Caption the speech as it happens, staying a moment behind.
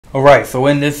Alright, so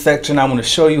in this section I want to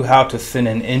show you how to send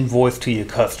an invoice to your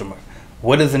customer.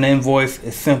 What is an invoice?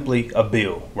 It's simply a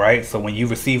bill, right? So when you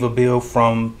receive a bill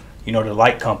from, the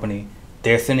light company,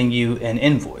 they're sending you an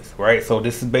invoice, right? So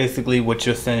this is basically what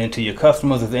you're sending to your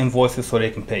customers is invoices so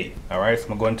they can pay you. Alright, so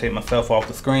I'm going to take myself off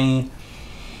the screen.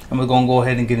 I'm going to go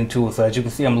ahead and get into it. So as you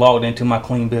can see, I'm logged into my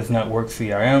Clean Biz Network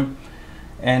CRM,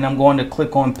 and I'm going to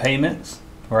click on payments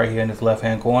right here in this left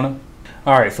hand corner.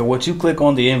 Alright, so what you click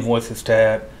on the invoices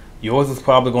tab, yours is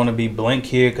probably going to be blank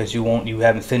here because you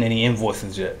haven't sent any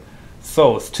invoices yet.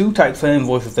 So it's two types of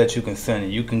invoices that you can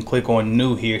send. You can click on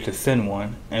new here to send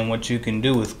one, and what you can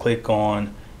do is click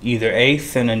on either A,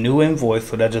 send a new invoice,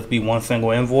 so that just be one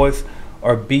single invoice,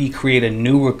 or B, create a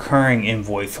new recurring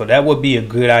invoice. So that would be a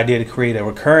good idea to create a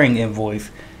recurring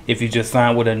invoice if you just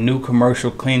signed with a new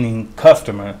commercial cleaning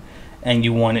customer and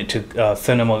you wanted to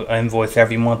send them an invoice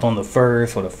every month on the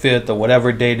 1st or the 5th or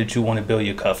whatever day that you want to bill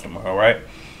your customer. Alright,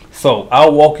 so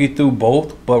I'll walk you through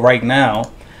both, but right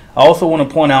now I also want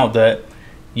to point out that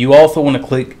you also want to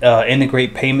click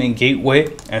integrate payment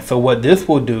gateway, and so what this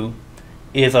will do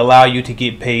is allow you to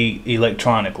get paid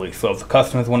electronically. So if the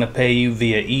customers want to pay you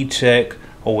via e-check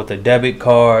or with a debit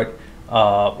card,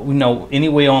 any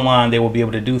way online, they will be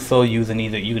able to do so using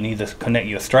you can either connect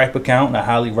your Stripe account, and I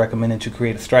highly recommend that you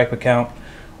create a Stripe account,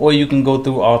 or you can go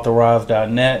through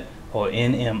authorize.net or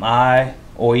NMI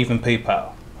or even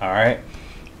PayPal. Alright,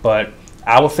 but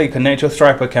I would say connect your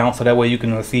Stripe account so that way you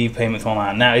can receive payments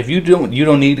online. Now if you don't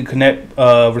need to connect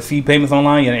receive payments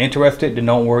online, you're not interested, then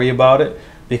don't worry about it,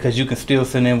 because you can still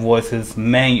send invoices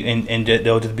and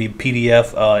they'll just be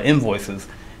PDF invoices.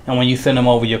 And when you send them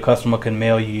over, your customer can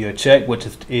mail you your check, which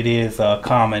is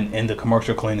common in the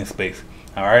commercial cleaning space.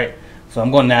 All right. So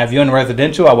I'm going now. If you're in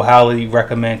residential, I would highly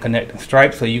recommend connecting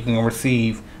Stripe so you can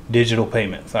receive digital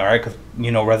payments. All right, because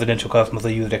residential customers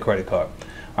will use their credit card.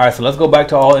 All right. So let's go back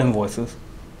to all invoices.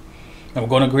 And we're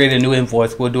going to create a new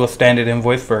invoice. We'll do a standard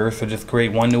invoice first. So just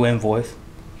create one new invoice.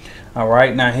 All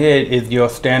right. Now here is your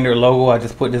standard logo. I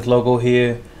just put this logo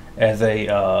here as a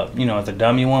as a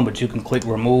dummy one, but you can click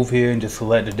remove here and just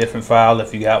select a different file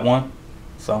if you got one.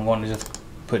 So I'm going to just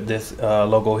put this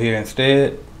logo here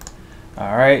instead.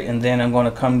 Alright, and then I'm going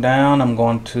to come down, I'm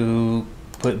going to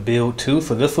put bill to,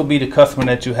 so this will be the customer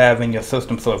that you have in your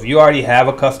system. So if you already have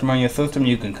a customer in your system,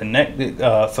 you can connect it,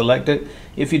 select it.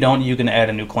 If you don't, you can add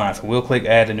a new client. So we'll click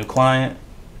add a new client.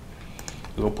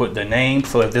 We'll put the name.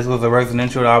 So if this was a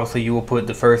residential, obviously you will put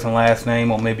the first and last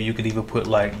name, or maybe you could even put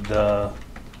like the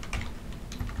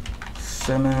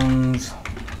SIMMONS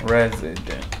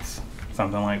residence,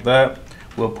 something like that.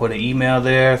 We'll put an email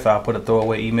there, so I'll put a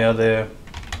throwaway email there.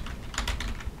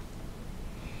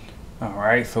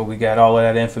 Alright, so we got all of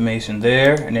that information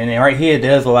there, and then right here it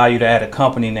does allow you to add a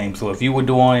company name. So if you were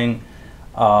doing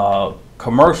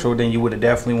commercial, then you would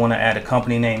definitely want to add a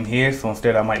company name here. So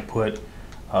instead I might put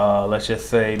let's just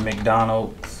say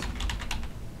McDonald's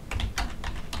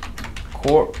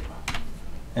Corp.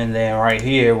 And then right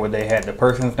here where they had the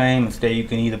person's name, instead you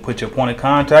can either put your point of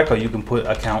contact or you can put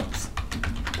accounts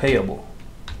payable.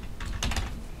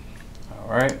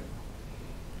 Alright.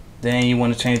 Then you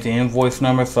want to change the invoice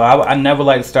number. So I never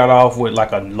like to start off with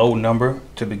like a low number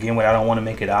to begin with. I don't want to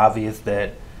make it obvious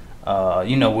that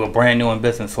we're brand new in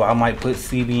business. So I might put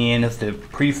CBN as the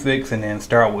prefix and then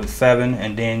start with 7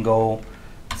 and then go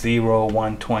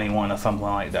 0121 or something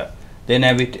like that. Then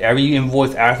every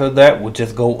invoice after that will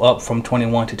just go up from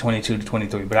 21 to 22 to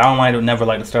 23. But I never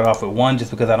like to start off with 1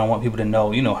 just because I don't want people to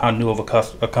know, how new of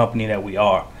a company that we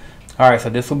are. Alright, so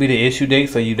this will be the issue date,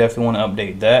 so you definitely want to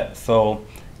update that. So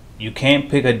you can't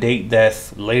pick a date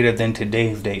that's later than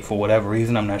today's date for whatever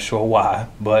reason. I'm not sure why.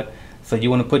 But so you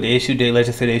want to put the issue date. Let's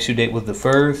just say the issue date was the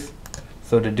 1st.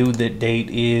 So the due date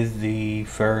is the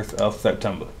 1st of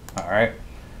September. Alright.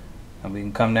 And we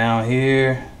can come down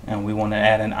here and we want to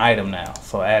add an item now.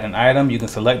 So add an item. You can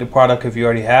select the product if you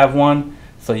already have one.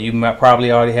 So you might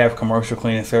probably already have commercial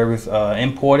cleaning service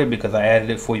imported because I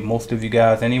added it for most of you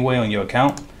guys anyway on your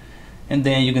account. And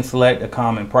then you can select a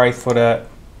common price for that.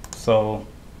 So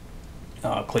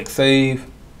click save.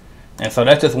 And so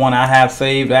that's just one I have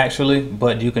saved actually,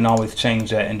 but you can always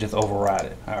change that and just override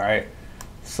it. Alright.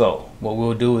 So what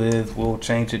we'll do is we'll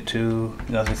change it to,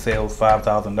 let's just say it was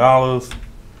 $5,000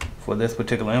 for this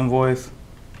particular invoice.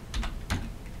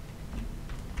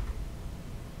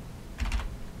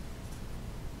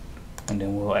 And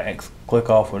then we'll click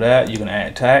off of that. You can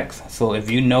add tax. So if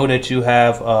you know that you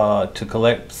have to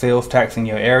collect sales tax in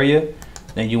your area,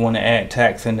 then you want to add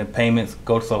tax in the payments.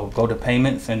 Go to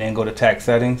payments and then go to tax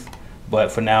settings.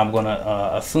 But for now, I'm going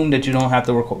to assume that you don't have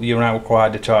to. You're not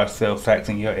required to charge sales tax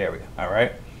in your area. All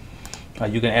right.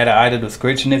 You can add an idle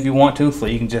description if you want to, so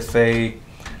you can just say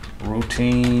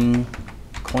routine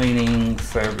cleaning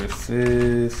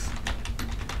services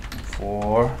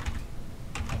for,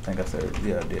 I think I said,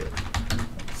 yeah, I did.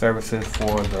 Services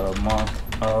for the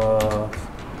month of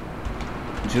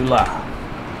July.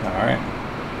 Alright.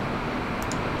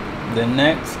 Then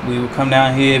next, we will come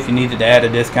down here if you needed to add a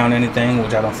discount or anything,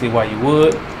 which I don't see why you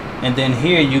would. And then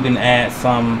here you can add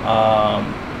some,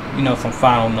 you know, some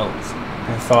final notes.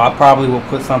 And so I probably will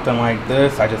put something like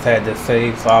this. I just had this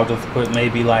saved, so I'll just put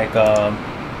maybe like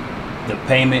the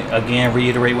payment, again,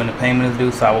 reiterate when the payment is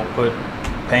due. So I will put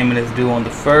payment is due on the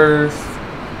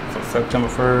 1st, so September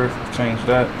 1st, change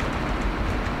that.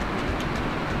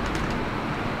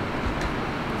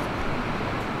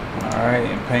 Alright,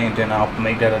 and payment, then I'll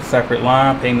make that a separate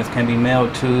line. Payments can be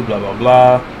mailed to, blah, blah,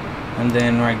 blah. And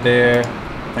then right there,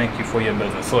 thank you for your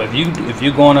business. So if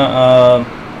you're gonna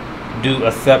do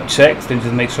accept checks, then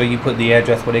just make sure you put the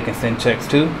address where they can send checks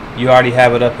to. You already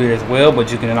have it up here as well,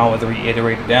 but you can always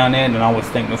reiterate it down there, and then always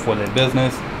thank them for their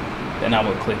business. Then I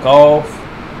will click off.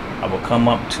 I will come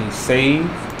up to save.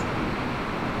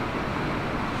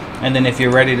 And then if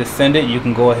you're ready to send it, you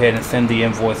can go ahead and send the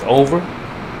invoice over.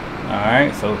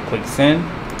 Alright, so click send,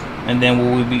 and then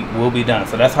we'll be done.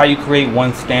 So that's how you create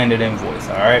one standard invoice.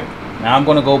 Alright, now I'm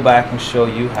going to go back and show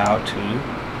you how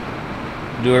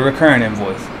to do a recurring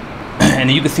invoice.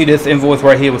 And you can see this invoice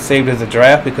right here was saved as a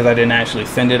draft because I didn't actually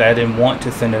send it. I didn't want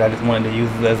to send it. I just wanted to use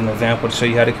it as an example to show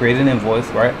you how to create an invoice,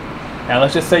 right? Now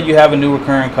let's just say you have a new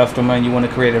recurring customer and you want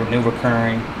to create a new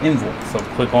recurring invoice. So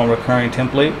click on recurring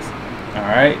templates.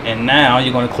 Alright, and now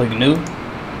you're going to click new.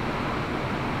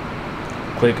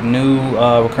 Click new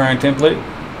recurring template.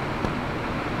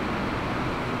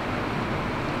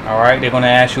 Alright, they're going to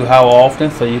ask you how often,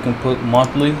 so you can put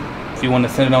monthly. If you want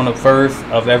to send it on the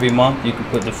 1st of every month, you can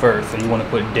put the 1st. So you want to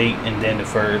put date and then the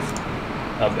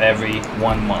 1st of every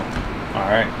 1 month.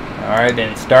 Alright, alright,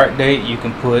 then start date, you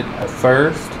can put a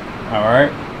 1st.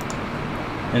 Alright,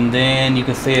 and then you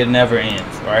can say it never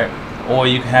ends, right? Or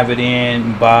you can have it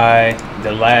in by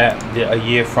a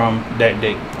year from that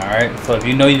date. Alright, so if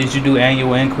you know that you do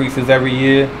annual increases every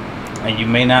year and you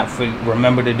may not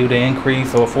remember to do the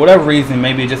increase, or for whatever reason,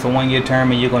 maybe it's just a 1-year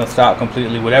term and you're going to stop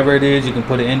completely, whatever it is, you can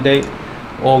put an end date,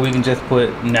 or we can just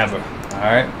put never.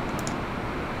 Alright,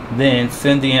 then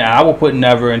send the, I will put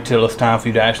never until it's time for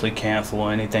you to actually cancel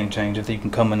or anything changes. You can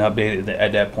come and update it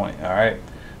at that point. Alright,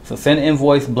 so send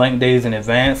invoice blank days in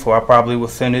advance, so I probably will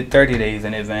send it 30 days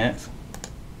in advance.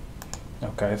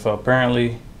 Okay, so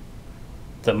apparently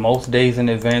the most days in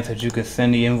advance that you can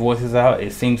send the invoices out,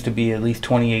 it seems to be at least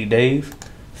 28 days.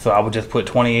 So I would just put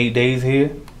 28 days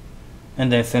here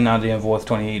and then send out the invoice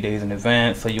 28 days in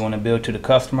advance. So you want to bill to the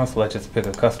customer, so let's just pick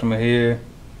a customer here,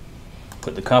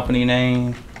 put the company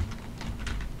name,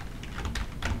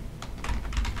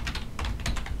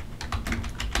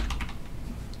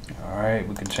 alright,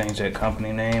 we can change that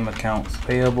company name, accounts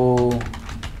payable.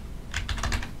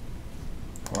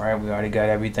 Alright, we already got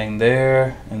everything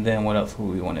there. And then what else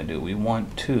would we want to do? We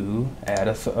want to add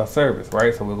a service,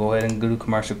 right? So we'll go ahead and do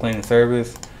commercial cleaning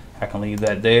service. I can leave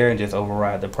that there and just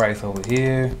override the price over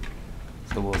here.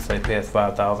 So we'll say pay us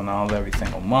 $5,000 every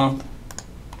single month.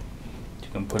 You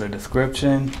can put a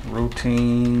description,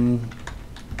 routine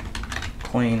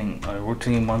cleaning,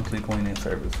 routine monthly cleaning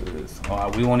services.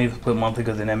 We won't even put monthly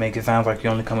because then that makes it sound like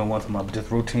you're only coming once a month. Just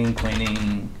routine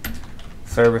cleaning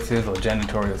services or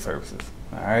janitorial services.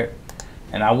 Alright,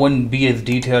 and I wouldn't be as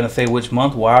detailed and say which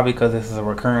month. Why? Because this is a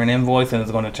recurring invoice and it's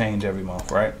going to change every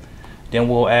month, right? Then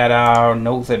we'll add our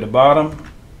notes at the bottom.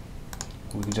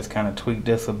 We can just kind of tweak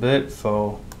this a bit.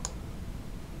 So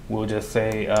we'll just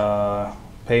say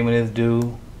payment is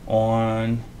due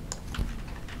on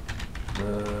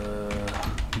the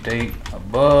date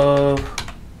above.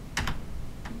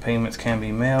 Payments can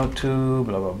be mailed to,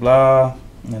 blah, blah, blah.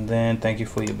 And then thank you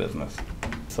for your business.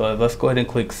 So let's go ahead and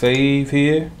click save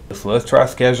here. So let's try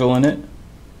scheduling it.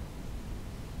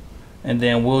 And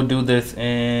then we'll do this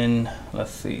in,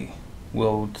 let's see,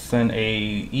 we'll send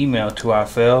a email to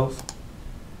ourselves.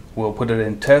 We'll put it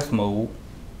in test mode.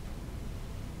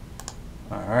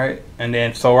 Alright, and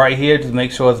then so right here, just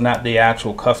make sure it's not the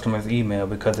actual customer's email,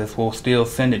 because this will still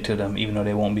send it to them even though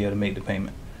they won't be able to make the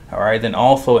payment. Alright, then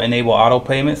also enable auto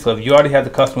payment. So if you already have the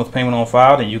customer's payment on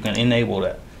file, then you can enable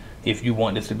that if you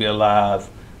want this to be a live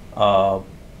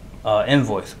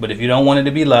invoice. But if you don't want it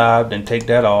to be live, then take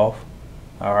that off.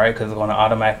 Alright, because it's going to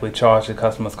automatically charge the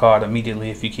customer's card immediately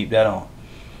if you keep that on.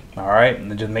 Alright,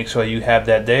 and then just make sure you have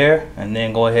that there, and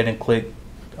then go ahead and click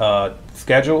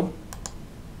schedule.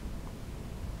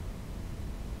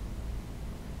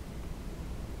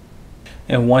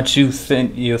 And once you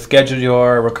schedule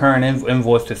your recurring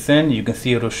invoice to send, you can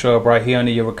see it'll show up right here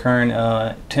under your recurring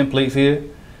templates here.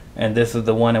 And this is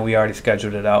the one that we already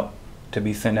scheduled it out to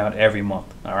be sent out every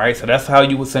month. All right, so that's how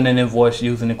you would send an invoice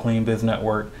using the Clean Biz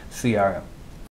Network CRM.